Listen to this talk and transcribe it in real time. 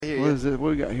is it?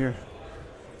 What do we got here?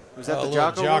 Was that the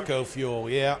Jocko fuel?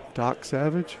 Yeah. Doc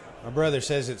Savage. My brother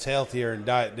says it's healthier than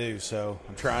Diet Dew, so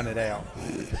I'm trying it out.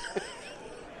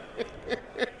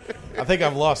 I think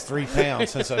I've lost 3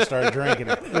 pounds since I started drinking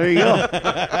it. There you go.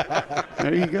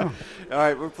 There you go. All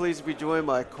right, we're pleased to be joined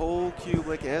by Cole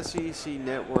Cubelic, SEC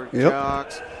Network, Yep.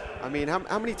 JOX. I mean,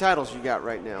 how many titles you got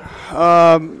right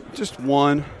now? Just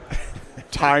one.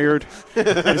 Tired.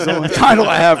 It's the only title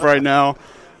I have right now.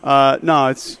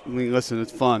 No, listen,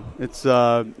 it's fun. It's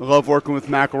I love working with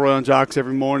McElroy on JOX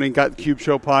every morning. Got the Cube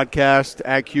Show podcast,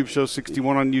 at Cube Show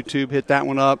 61 on YouTube. Hit that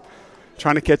one up.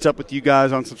 Trying to catch up with you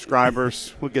guys on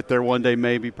subscribers. We'll get there one day,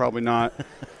 maybe, probably not.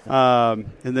 And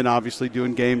then obviously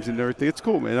doing games and everything. It's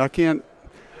cool, man. I can't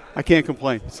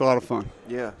complain. It's a lot of fun.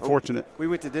 Yeah. Fortunate. We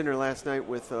went to dinner last night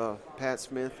with Pat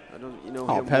Smith. I don't you know him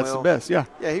Oh, Pat's well. the best, yeah.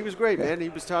 Yeah, he was great, man. He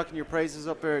was talking your praises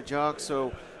up there at JOX,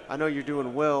 so I know you're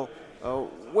doing well.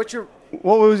 What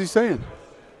was he saying?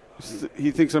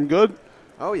 He thinks I'm good?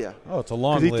 Oh, yeah. Oh, it's a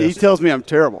long He list. tells me I'm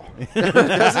terrible.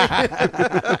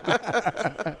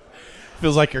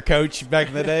 Feels like your coach back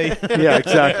in the day. Yeah,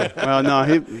 exactly. Well,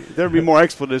 no, there'd be more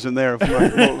expletives in there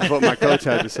what my coach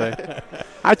had to say.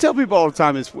 I tell people all the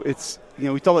time, it's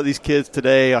we talk about these kids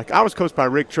today. Like, I was coached by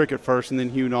Rick Trickett first and then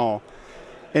Hugh Nall.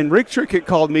 And Rick Trickett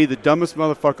called me the dumbest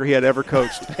motherfucker he had ever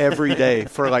coached every day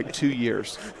for like 2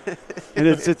 years. And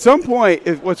it's at some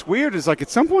point, what's weird is like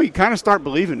at some point you kind of start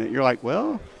believing it. You're like,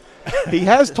 well, he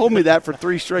has told me that for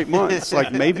 3 straight months.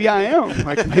 Like, maybe I am.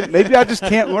 Like, maybe I just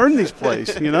can't learn these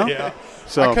plays, Yeah.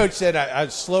 So my coach said I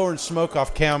slower and smoke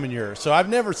off cow manure. So I've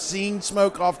never seen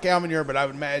smoke off cow manure, but I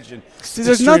would imagine it's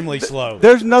extremely slow.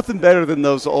 There's nothing better than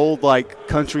those old like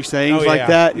country sayings like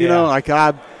that. You know, like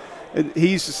and he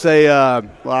used to say, well,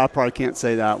 I probably can't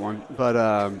say that one,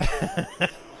 but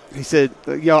he said,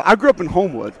 I grew up in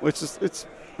Homewood, which is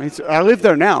I live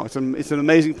there now. It's an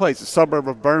amazing place. It's a suburb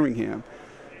of Birmingham.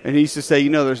 And he used to say,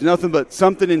 there's nothing but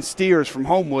something in steers from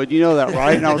Homewood. You know that,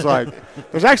 right? And I was like,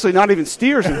 there's actually not even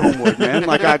steers in Homewood, man.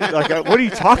 What are you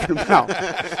talking about?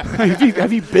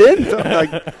 have you been?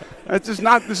 This is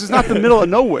not the middle of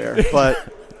nowhere.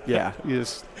 But yeah,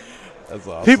 that's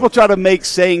awesome. People try to make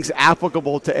sayings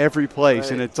applicable to every place,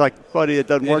 right. And it's like, buddy, it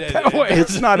doesn't work that way.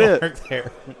 It's not it.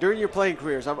 During your playing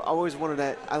careers, I've always wanted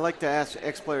to. I like to ask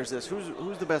ex-players this: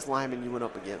 Who's the best lineman you went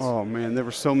up against? Oh man, there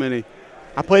were so many.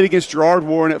 I played against Gerard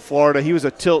Warren at Florida. He was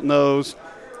a tilt nose,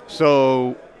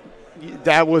 so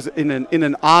that was in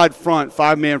an odd front,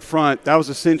 5-man front. That was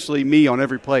essentially me on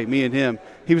every play, me and him.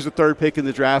 He was the 3rd pick in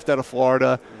the draft out of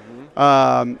Florida.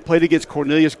 Played against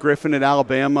Cornelius Griffin at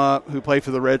Alabama, who played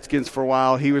for the Redskins for a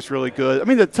while. He was really good. I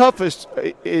mean, the toughest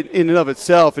in and of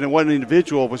itself, and it wasn't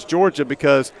individual, was Georgia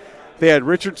because they had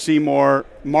Richard Seymour,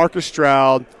 Marcus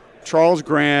Stroud, Charles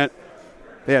Grant.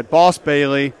 They had Boss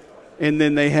Bailey. And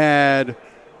then they had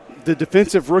the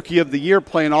defensive rookie of the year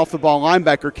playing off-the-ball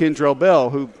linebacker, Kendrell Bell,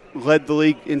 who led the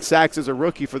league in sacks as a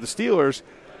rookie for the Steelers,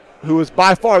 who was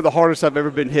by far the hardest I've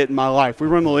ever been hit in my life. We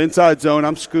run the inside zone.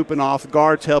 I'm scooping off.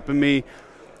 Guards helping me.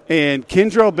 And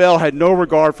Kendrell Bell had no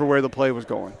regard for where the play was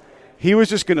going. He was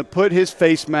just going to put his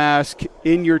face mask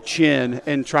in your chin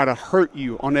and try to hurt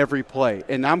you on every play.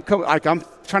 And I'm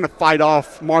trying to fight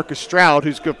off Marcus Stroud,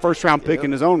 who's a first-round pick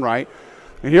in his own right.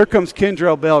 And here comes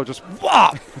Kendrell Bell, just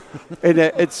whop! And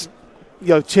it's,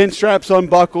 chin straps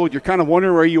unbuckled. You're kind of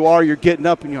wondering where you are. You're getting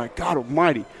up, and you're like, God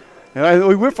almighty. And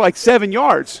we went for like 7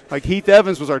 yards. Like Heath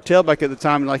Evans was our tailback at the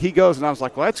time, and like he goes, and I was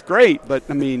like, well, that's great, but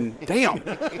I mean, damn.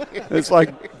 It's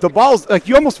like the ball's like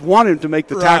you almost want him to make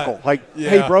the tackle. Like,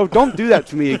 hey, bro, don't do that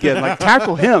to me again. Like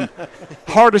tackle him.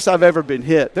 Hardest I've ever been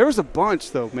hit. There was a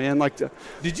bunch though, man.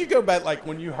 Did you go back like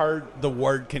when you heard the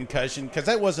word concussion? Because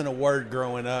that wasn't a word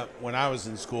growing up when I was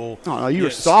in school. Oh, no, you were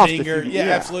soft. Yeah,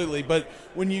 absolutely. But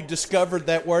when you discovered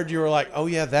that word, you were like, "Oh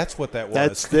yeah, that's what that was."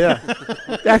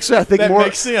 Actually, I think that more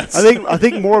makes sense. I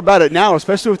think more about it now,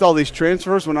 especially with all these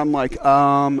transfers. When I'm like,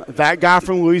 that guy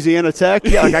from Louisiana Tech.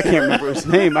 Yeah, like I can't remember his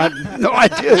name. I have no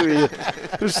idea.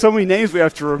 There's so many names we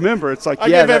have to remember. It's like,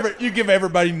 you give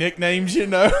everybody nicknames,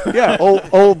 Yeah,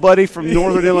 old buddy from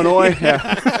Northern Illinois.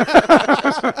 Yeah.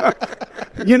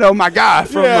 My guy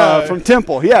from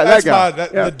Temple. Yeah, that's that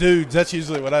guy. The dudes. That's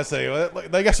usually what I say.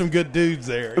 They got some good dudes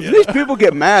there. If these people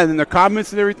get mad in their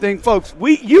comments and everything, folks,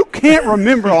 you can't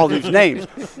remember all these names.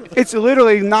 It's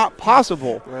literally not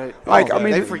possible. Right. Like,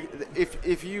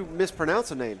 if you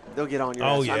mispronounce a name, they'll get on your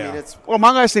ass. Yeah. I mean, well,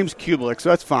 my guy's name's Cubelic, so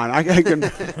that's fine.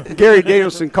 Gary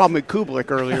Danielson called me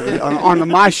Cubelic earlier on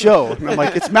my show. And I'm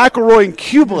like, it's McElroy and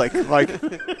Cubelic.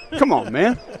 Like, come on,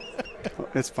 man.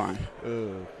 It's fine.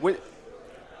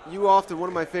 You often, one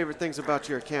of my favorite things about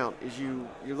your account is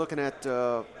you're looking at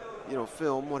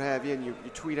film, what have you, and you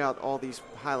tweet out all these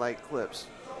highlight clips.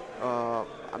 I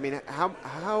mean,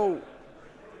 how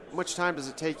much time does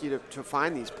it take you to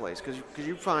find these plays? Because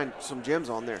you find some gems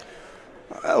on there.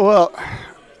 Well,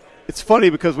 it's funny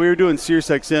because we were doing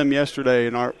SiriusXM yesterday,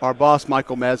 and our boss,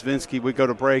 Michael Mazvinsky, would go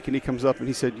to break, and he comes up and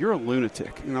he said, "You're a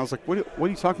lunatic." And I was like, what are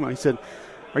you talking about? He said,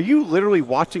 "Are you literally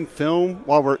watching film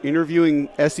while we're interviewing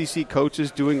SEC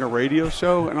coaches doing a radio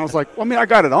show?" And I was like, well, I mean, I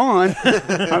got it on.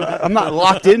 I'm not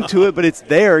locked into it, but it's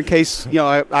there in case,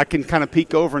 I can kind of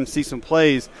peek over and see some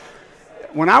plays.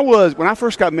 When I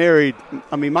first got married,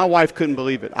 I mean, my wife couldn't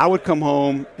believe it. I would come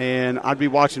home, and I'd be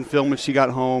watching film when she got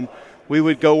home. We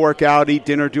would go work out, eat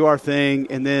dinner, do our thing,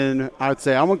 and then I would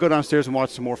say, I'm going to go downstairs and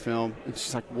watch some more film. And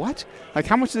she's like, what? Like,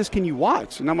 how much of this can you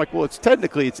watch? And I'm like, well, it's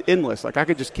endless. Like, I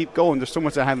could just keep going. There's so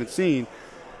much I haven't seen.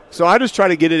 So I just try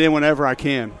to get it in whenever I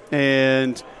can.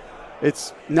 And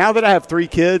it's now that I have 3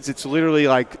 kids, it's literally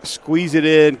like squeeze it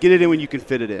in, get it in when you can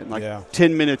fit it in. Like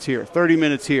 10 minutes here, 30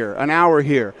 minutes here, an hour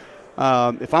here.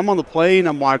 If I'm on the plane,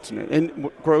 I'm watching it.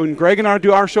 And when Greg and I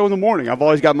do our show in the morning, I've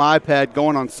always got my iPad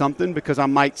going on something because I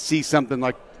might see something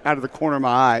like out of the corner of my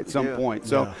eye at some point.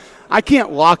 So I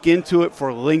can't lock into it for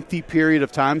a lengthy period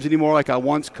of times anymore like I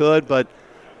once could. But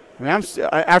I mean,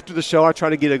 after the show, I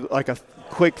try to get a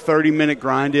quick 30-minute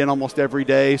grind in almost every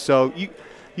day. So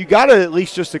you got to at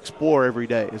least just explore every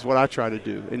day is what I try to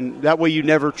do. And that way you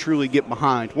never truly get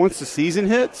behind. Once the season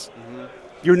hits,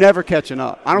 you're never catching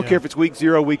up. I don't care if it's week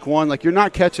 0, week 1. Like, you're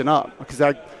not catching up because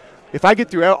if I get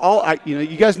through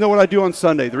you guys know what I do on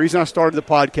Sunday. The reason I started the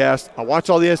podcast, I watch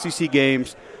all the SEC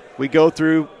games. We go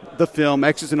through the film,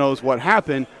 X's and O's, what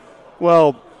happened.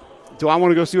 Well, do I want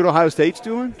to go see what Ohio State's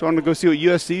doing? Do I want to go see what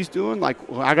USC's doing? Like,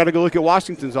 well, I got to go look at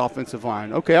Washington's offensive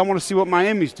line. Okay, I want to see what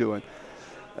Miami's doing.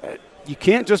 You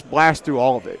can't just blast through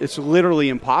all of it. It's literally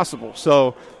impossible.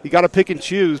 So you got to pick and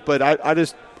choose. But I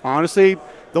just honestly –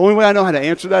 the only way I know how to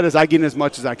answer that is I get in as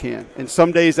much as I can. And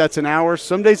some days that's an hour.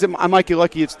 Some days I might get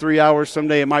lucky it's 3 hours. Some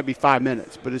day it might be 5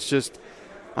 minutes. But it's just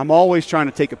I'm always trying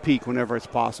to take a peek whenever it's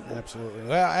possible. Absolutely.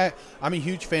 Well, I'm a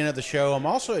huge fan of the show. I'm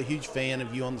also a huge fan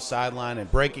of you on the sideline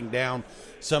and breaking down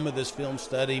some of this film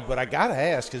study. But I got to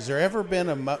ask, has there ever been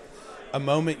a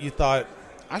moment you thought,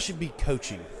 I should be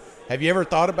coaching? Have you ever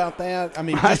thought about that? I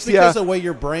mean, just because of the way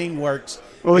your brain works.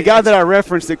 Well, the guy that I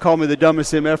referenced that called me the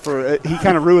dumbest MFer, he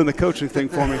kind of ruined the coaching thing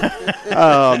for me.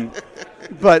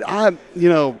 But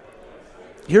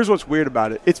here's what's weird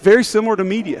about it. It's very similar to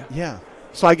media. Yeah.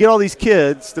 So I get all these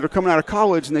kids that are coming out of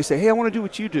college, and they say, hey, I want to do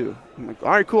what you do. I'm like, all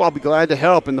right, cool, I'll be glad to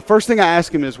help. And the first thing I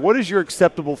ask them is, what is your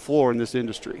acceptable floor in this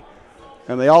industry?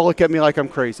 And they all look at me like I'm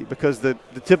crazy because the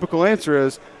typical answer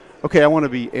is, okay, I want to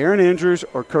be Aaron Andrews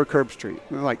or Kirk Herbstreit.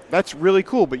 And they're like, that's really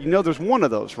cool, but there's one of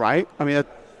those, right? I mean,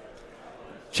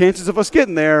 chances of us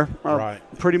getting there are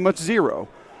pretty much zero.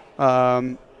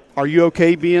 Are you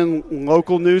okay being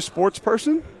local news sports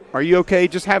person? Are you okay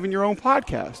just having your own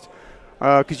podcast?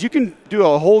 Because you can do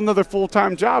a whole nother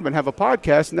full-time job and have a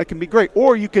podcast, and that can be great.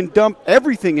 Or you can dump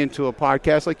everything into a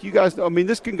podcast like you guys know. I mean,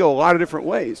 this can go a lot of different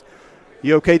ways.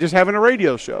 You okay just having a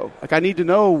radio show? Like, I need to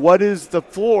know what is the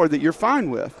floor that you're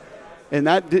fine with. And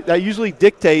that usually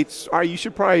dictates, all right, you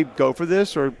should probably go for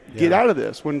this or get out of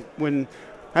this. When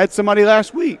I had somebody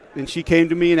last week, and she came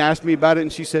to me and asked me about it,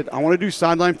 and she said, I want to do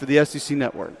sideline for the SEC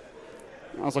Network.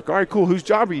 I was like, all right, cool. Whose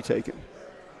job are you taking?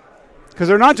 Because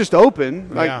they're not just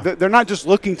open. Like, they're not just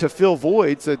looking to fill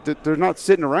voids. They're not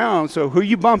sitting around. So who are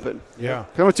you bumping? Yeah.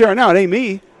 I'm going to tell you right now, it ain't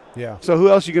me. Yeah. So who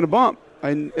else are you going to bump?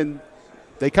 And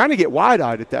they kind of get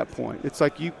wide-eyed at that point. It's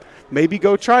like you maybe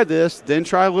go try this, then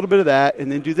try a little bit of that,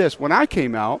 and then do this. When I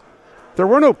came out, there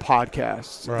were no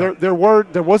podcasts. Right.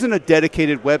 There wasn't a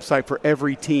dedicated website for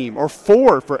every team or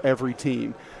for every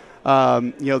team.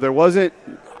 There wasn't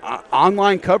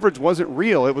online coverage wasn't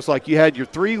real. It was like you had your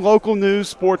 3 local news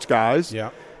sports guys.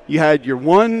 Yeah. You had your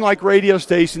one like radio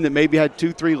station that maybe had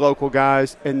 2-3 local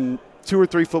guys, and 2 or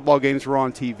 3 football games were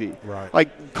on TV. Right.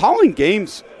 Like, calling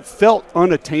games felt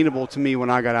unattainable to me when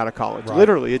I got out of college. Right.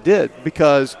 Literally, it did,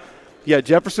 because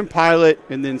Jefferson Pilot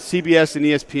and then CBS and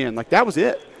ESPN. Like, that was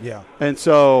it. Yeah. And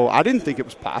so I didn't think it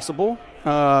was possible.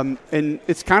 And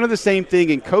it's kind of the same thing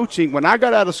in coaching. When I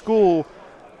got out of school,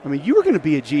 I mean, you were going to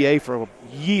be a GA for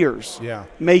years. Yeah.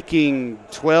 Making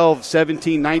 12,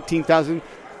 17, 19,000.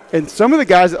 And some of the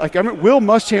guys, like, I mean, Will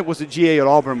Muschamp was a GA at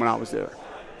Auburn when I was there.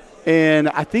 And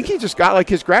I think he just got, like,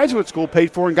 his graduate school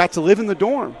paid for and got to live in the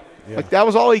dorm. Yeah. Like, that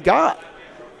was all he got.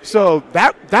 So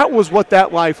that was what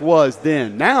that life was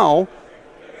then. Now,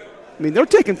 I mean, they're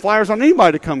taking flyers on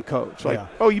anybody to come coach. Like,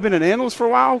 oh, you've been an analyst for a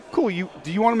while? Cool.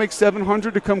 Do you want to make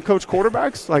 $700 to come coach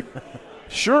quarterbacks? Like,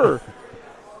 sure.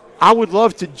 I would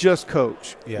love to just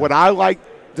coach. Yeah. What I like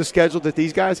the schedule that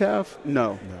these guys have?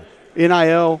 No.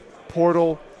 NIL,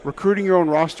 portal, recruiting your own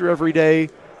roster every day,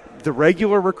 the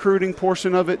regular recruiting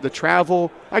portion of it, the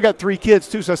travel. I got 3 kids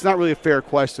too, so that's not really a fair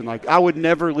question. Like, I would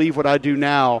never leave what I do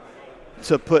now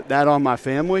to put that on my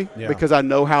family because I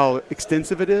know how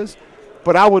extensive it is.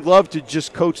 But I would love to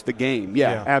just coach the game.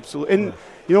 Yeah. Absolutely. And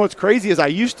you know what's crazy is I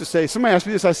used to say, somebody asked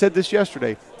me this, I said this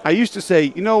yesterday. I used to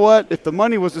say, you know what, if the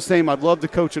money was the same, I'd love to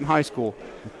coach in high school.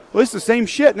 Well, it's the same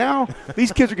shit now.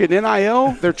 These kids are getting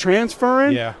NIL. They're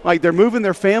transferring. Like, they're moving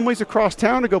their families across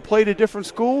town to go play at a different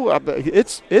school.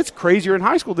 It's crazier in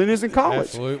high school than it is in college.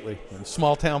 Absolutely. And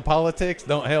small-town politics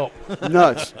don't help.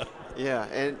 Nuts. Yeah,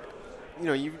 and, you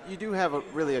know, you do have a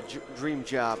dream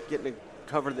job getting to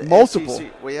cover the multiple.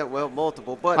 SEC. Well,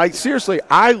 multiple. But like, seriously,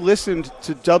 I listened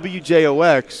to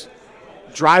WJOX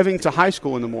driving to high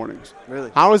school in the mornings.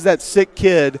 Really? I was that sick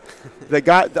kid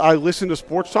that I listened to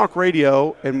sports talk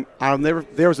radio, and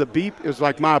there was a beep. It was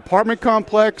like my apartment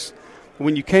complex.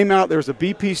 When you came out, there was a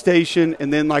BP station,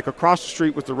 and then like across the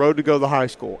street was the road to go to the high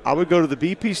school. I would go to the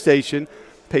BP station,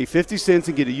 pay 50 cents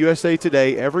and get a USA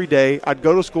Today every day. I'd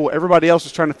go to school. Everybody else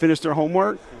was trying to finish their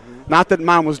homework. Not that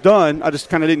mine was done. I just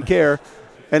kind of didn't care.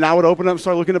 And I would open up and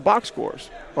start looking at box scores.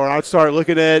 Or I'd start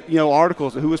looking at, you know,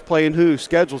 articles of who was playing who,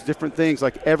 schedules, different things.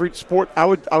 Like every sport, I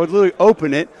would literally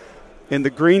open it, and the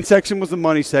green section was the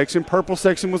money section, purple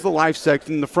section was the life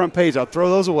section, the front page, I'd throw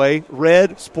those away.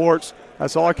 Red, sports,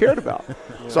 that's all I cared about.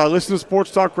 So I listened to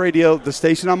sports talk radio, the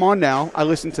station I'm on now, I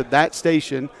listened to that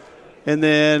station. And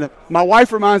then my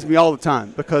wife reminds me all the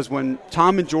time, because when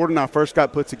Tom and Jordan and I first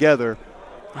got put together,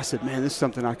 I said, man, this is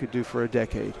something I could do for a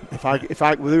decade.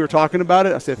 When we were talking about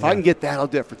it, I said, if I can get that, I'll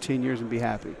do it for 10 years and be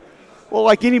happy. Well,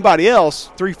 like anybody else,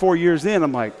 3-4 years in,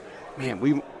 I'm like, man,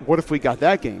 what if we got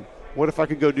that game? What if I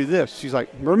could go do this? She's like,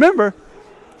 remember,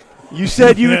 you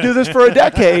said you would do this for a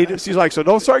decade. She's like, so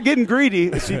don't start getting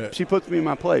greedy. She puts me in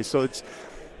my place. So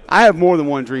I have more than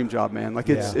one dream job, man. Like,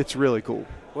 it's really cool.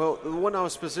 Well, the one I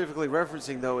was specifically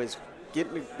referencing, though, is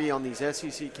getting to be on these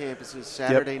SEC campuses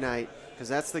Saturday night, because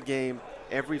that's the game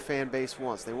every fan base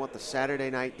wants. They want the Saturday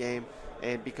night game,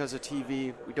 and because of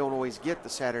TV, we don't always get the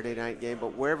Saturday night game,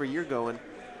 but wherever you're going,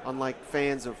 unlike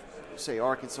fans of, say,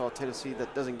 Arkansas, Tennessee,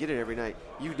 that doesn't get it every night,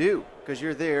 you do, because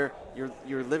you're there,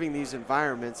 you're living these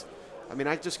environments. I mean,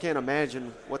 I just can't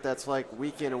imagine what that's like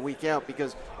week in and week out,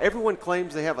 because everyone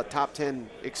claims they have a top 10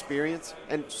 experience,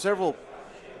 and several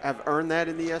have earned that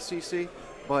in the SEC,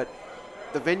 but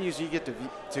the venues you get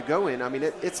to go in, I mean,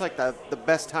 it's like the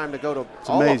best time to go to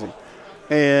all amazing. of them.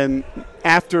 And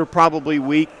after probably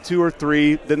week 2 or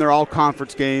 3, then they're all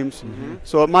conference games. Mm-hmm.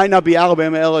 So it might not be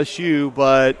Alabama, LSU,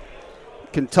 but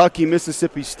Kentucky,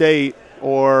 Mississippi State,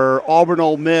 or Auburn,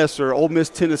 Ole Miss, or Ole Miss,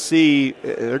 Tennessee,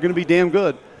 they're going to be damn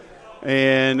good.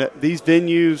 And these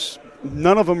venues,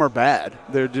 none of them are bad.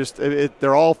 They're just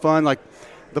they're all fun. Like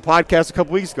the podcast a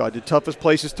couple weeks ago, I did toughest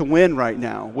places to win right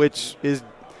now, which is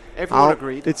everyone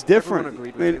agreed. It's different. Everyone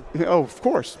agreed with you. Oh, of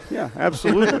course. Yeah,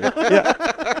 absolutely. Yeah.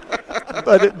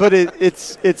 But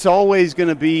it's always going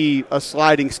to be a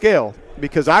sliding scale,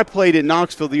 because I played in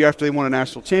Knoxville the year after they won a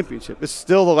national championship. It's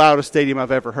still the loudest stadium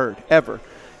I've ever heard, ever.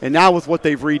 And now with what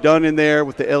they've redone in there,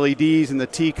 with the LEDs and the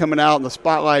T coming out and the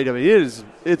spotlight, I mean,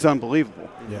 it's unbelievable.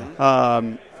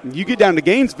 Yeah. You get down to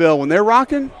Gainesville, when they're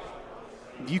rocking,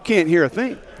 you can't hear a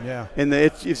thing. Yeah. And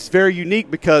it's very unique,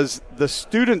 because the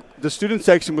student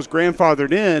section was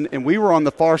grandfathered in, and we were on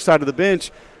the far side of the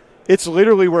bench. It's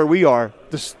literally where we are,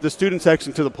 the student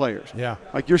section to the players. Yeah.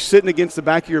 Like, you're sitting against the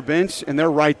back of your bench, and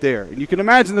they're right there. And you can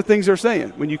imagine the things they're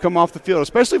saying when you come off the field,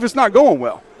 especially if it's not going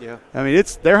well. Yeah. I mean,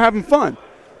 they're having fun.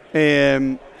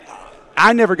 And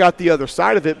I never got the other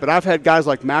side of it, but I've had guys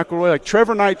like McElroy. Like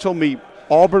Trevor Knight told me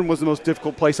Auburn was the most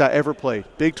difficult place I ever played,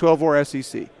 Big 12 or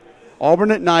SEC.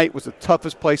 Auburn at night was the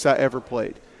toughest place I ever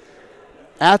played.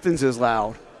 Athens is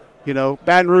loud. You know,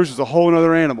 Baton Rouge is a whole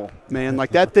other animal, man.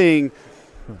 Like that thing.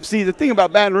 See, the thing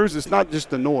about Baton Rouge is not just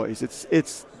the noise.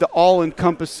 It's the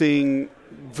all-encompassing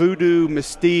voodoo,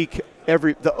 mystique.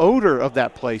 The odor of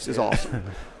that place is awesome.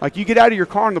 Like, you get out of your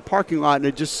car in the parking lot, and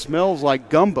it just smells like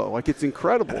gumbo. Like, it's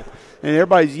incredible. And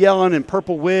everybody's yelling in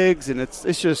purple wigs, and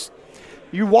it's just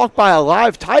 – you walk by a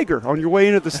live tiger on your way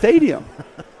into the stadium.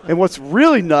 And what's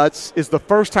really nuts is the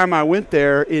first time I went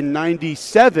there in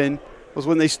 97 was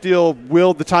when they still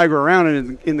wheeled the tiger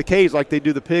around in the cage like they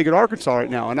do the pig at Arkansas right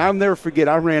now. And I'll never forget,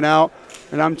 I ran out,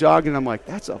 and I'm jogging, and I'm like,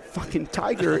 that's a fucking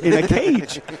tiger in a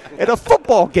cage at a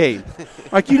football game.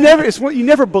 Like, you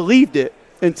never believed it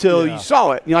until you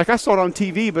saw it. You know, like, I saw it on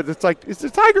TV, but it's like, is the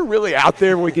tiger really out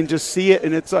there where we can just see it?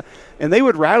 And and they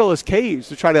would rattle his cage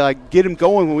to try to, like, get him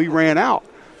going when we ran out.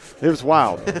 It was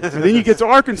wild. And then you get to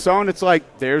Arkansas, and it's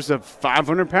like there's a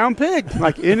 500-pound pig,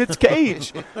 like, in its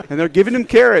cage, and they're giving him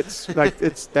carrots. Like,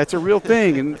 that's a real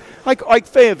thing. And like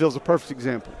Fayetteville's a perfect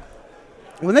example.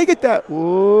 When they get that,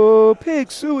 whoa,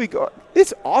 pig, suey,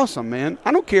 it's awesome, man.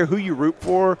 I don't care who you root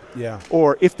for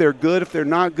or if they're good, if they're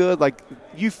not good. Like,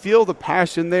 you feel the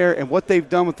passion there, and what they've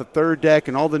done with the third deck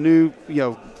and all the new,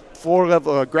 floor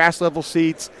level, grass level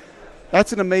seats.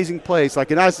 That's an amazing place.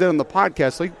 Like, and I said on the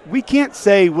podcast, like, we can't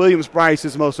say Williams-Brice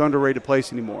is the most underrated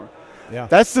place anymore. Yeah.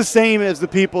 That's the same as the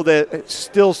people that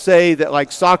still say that,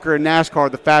 like, soccer and NASCAR are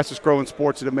the fastest growing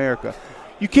sports in America.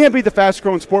 You can't be the fastest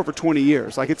growing sport for 20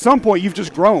 years. Like, at some point, you've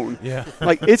just grown. Yeah.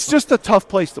 Like, it's just a tough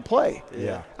place to play.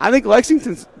 Yeah. I think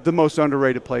Lexington's the most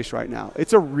underrated place right now.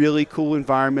 It's a really cool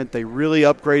environment. They really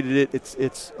upgraded it.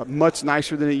 It's much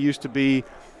nicer than it used to be.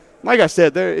 Like I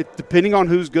said, depending on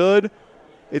who's good,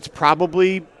 it's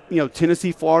probably,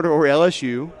 Tennessee, Florida, or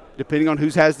LSU, depending on who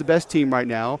has the best team right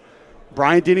now.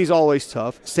 Bryant-Denny's always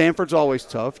tough. Sanford's always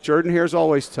tough. Jordan-Hare's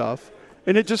always tough.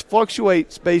 And it just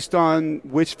fluctuates based on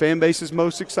which fan base is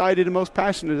most excited and most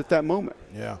passionate at that moment.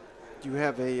 Yeah. Do you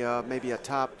have maybe a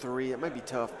top three? It might be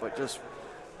tough, but just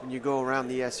when you go around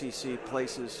the SEC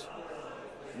places,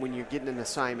 when you're getting an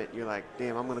assignment, you're like,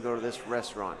 damn, I'm going to go to this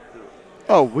restaurant.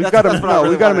 Oh, we've got them.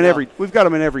 We've got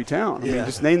them in every town. I mean,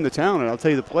 just name the town, and I'll tell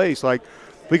you the place. Like,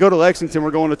 we go to Lexington, we're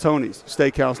going to Tony's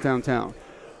Steakhouse downtown,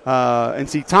 and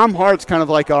see, Tom Hart's kind of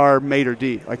like our maitre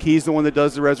d'. Like, he's the one that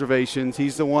does the reservations.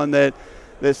 He's the one that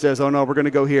says, "Oh no, we're going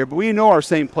to go here." But we know our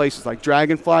same places, like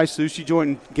Dragonfly Sushi Joint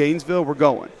in Gainesville. We're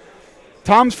going.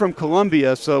 Tom's from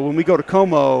Columbia, so when we go to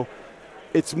Como,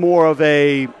 it's more of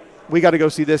a, we got to go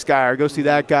see this guy or go see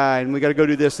that guy, and we got to go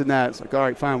do this and that. It's like, all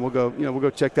right, fine, we'll go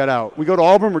check that out. We go to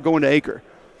Auburn, we're going to Acre.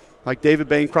 Like, David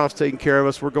Bancroft's taking care of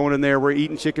us. We're going in there. We're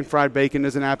eating chicken fried bacon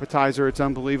as an appetizer. It's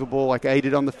unbelievable. Like, I ate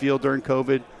it on the field during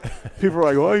COVID. People are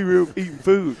like, "Why are you eating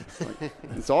food?" Like,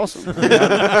 it's awesome.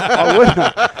 I would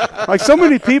not. Like, so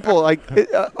many people,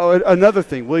 another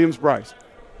thing, Williams-Brice.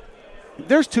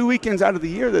 There's 2 weekends out of the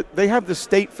year that they have the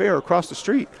state fair across the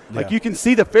street. Like, you can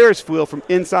see the Ferris wheel from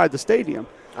inside the stadium.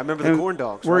 I remember the corn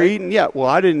dogs. We're eating, well,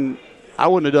 I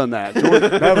wouldn't have done that.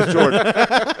 That was Jordan.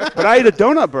 But I ate a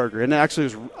donut burger, and I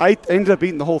ended up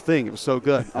eating the whole thing. It was so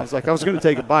good. I was going to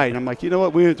take a bite, and I'm like, you know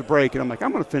what? We went to break, and I'm like,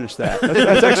 I'm going to finish that.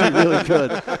 That's actually really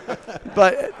good.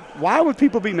 But why would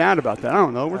people be mad about that? I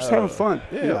don't know. We're just having fun.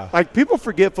 Yeah. Like, people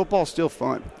forget football's still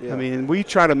fun. Yeah. I mean, we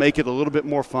try to make it a little bit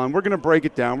more fun. We're going to break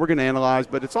it down. We're going to analyze,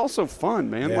 but it's also fun,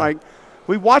 man. Yeah. Like,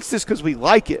 we watch this because we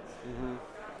like it.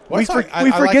 Mm-hmm.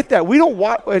 We forget that. We don't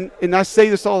watch, and I say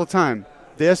this all the time,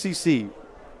 the SEC,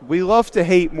 we love to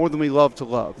hate more than we love to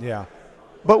love. Yeah.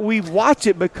 But we watch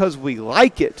it because we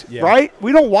like it, right?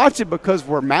 We don't watch it because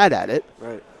we're mad at it.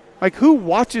 Right. Like, who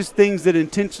watches things that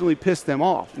intentionally piss them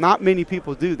off? Not many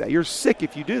people do that. You're sick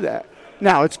if you do that.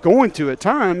 Now, it's going to at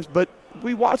times, but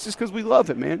we watch this because we love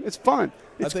it, man. It's fun.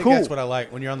 It's I think cool. that's what I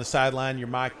like. When you're on the sideline, you're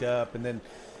mic'd up, and then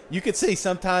you can see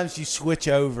sometimes you switch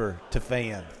over to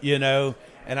fan,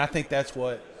 and I think that's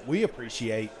what we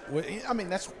appreciate. I mean,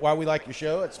 that's why we like your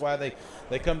show. It's why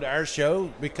they come to our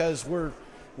show, because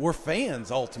we're fans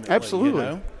ultimately.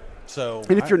 Absolutely. So,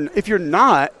 and if you're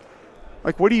not,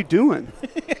 like, what are you doing?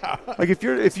 Yeah. Like,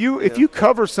 if you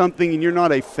cover something and you're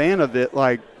not a fan of it,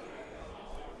 like,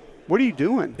 what are you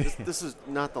doing? This is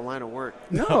not the line of work.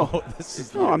 No,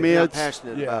 I mean, it's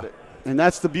passionate about it, and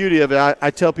that's the beauty of it. I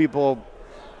tell people,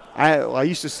 I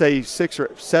used to say 6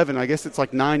 or 7. I guess it's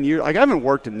like 9 years. Like, I haven't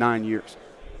worked in 9 years.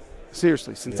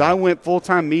 Seriously, since I went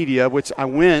full-time media, which I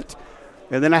went,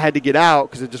 and then I had to get out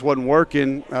because it just wasn't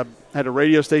working. I had a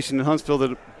radio station in Huntsville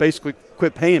that basically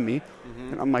quit paying me.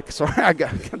 Mm-hmm. And I'm like, sorry, I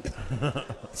got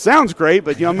sounds great,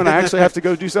 but I'm going to actually have to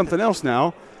go do something else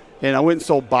now. And I went and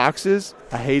sold boxes.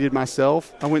 I hated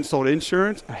myself. I went and sold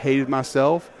insurance. I hated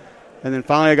myself. And then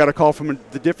finally I got a call from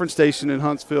the different station in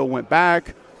Huntsville, went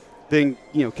back, then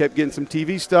kept getting some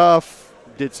TV stuff,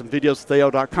 did some videos with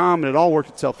AO.com, and it all worked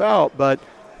itself out. But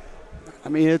I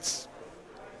mean,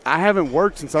 I haven't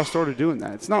worked since I started doing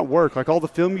that. It's not work. Like, all the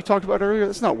film you talked about earlier,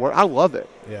 it's not work. I love it.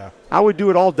 Yeah. I would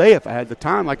do it all day if I had the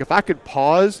time. Like, if I could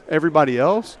pause everybody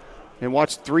else and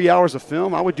watch 3 hours of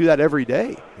film, I would do that every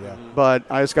day. Yeah. But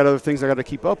I just got other things I got to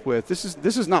keep up with. This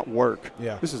is not work.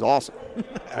 Yeah. This is awesome.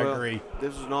 I agree.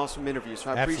 This was an awesome interview,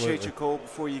 so I appreciate you, Cole.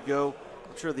 Before you go,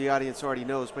 I'm sure the audience already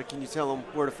knows, but can you tell them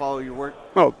where to follow your work?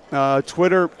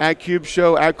 Twitter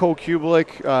 @CubeShow, @ColeCubelic,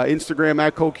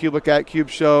 Instagram @ColeCubelic,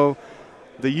 @CubeShow.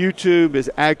 The YouTube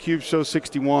is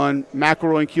 @CubeShow61.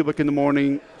 McElroy and Cubic in the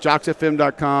morning.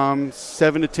 JoxFM.com,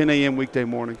 7 to 10 a.m. weekday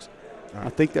mornings. I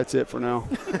think that's it for now.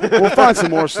 We'll find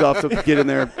some more stuff to get in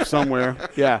there somewhere.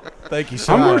 Yeah. Thank you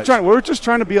so much. We're just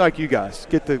trying to be like you guys,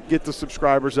 get the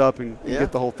subscribers up and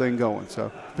get the whole thing going.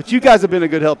 So, but you guys have been a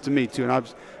good help to me too,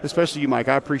 and especially you, Mike.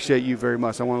 I appreciate you very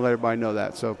much. I want to let everybody know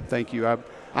that. So, thank you.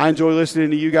 I enjoy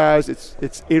listening to you guys.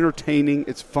 It's entertaining.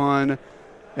 It's fun.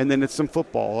 And then it's some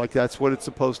football. Like, that's what it's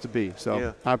supposed to be.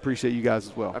 So I appreciate you guys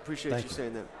as well. I appreciate you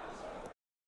saying that.